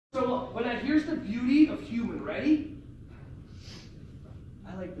But now here's the beauty of human. Ready?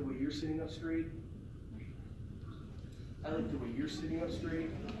 I like the way you're sitting up straight. I like the way you're sitting up straight.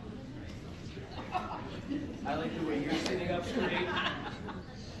 I like the way you're sitting up straight.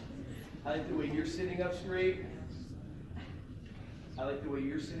 I like the way you're sitting up straight. I like the way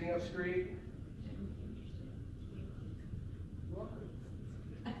you're sitting up straight.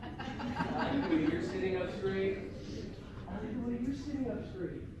 I like the way you're sitting up straight. I like the way you're sitting up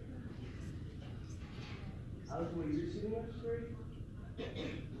straight. I like the way you're sitting up straight. I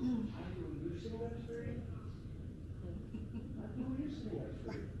like the way you're sitting up straight. I like the way you're sitting up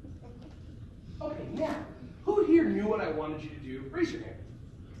straight. Okay, now, who here knew what I wanted you to do? Raise your hand.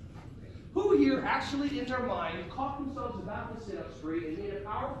 Who here actually in their mind caught themselves about to sit up straight and made a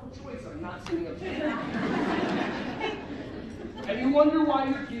powerful choice of not sitting up straight? And you wonder why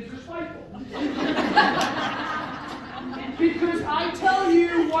your kids are spiteful. Because I tell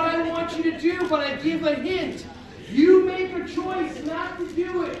you what I want you to do, but I give a hint. You make a choice not to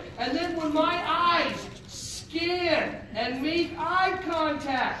do it. And then when my eyes scan and make eye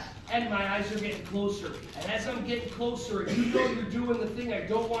contact, and my eyes are getting closer, and as I'm getting closer, and you know you're doing the thing I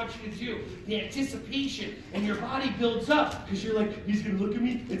don't want you to do, the anticipation, and your body builds up, because you're like, he's going to look at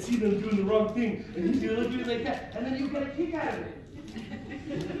me and see that I'm doing the wrong thing, and he's going to look at me like that, and then you get a kick out of it.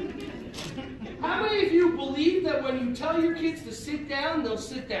 How many of you believe that when you tell your kids to sit down, they'll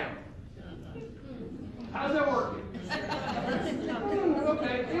sit down? How's that working?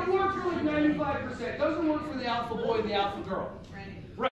 Okay, it'll work for like 95%. It doesn't work for the alpha boy and the alpha girl.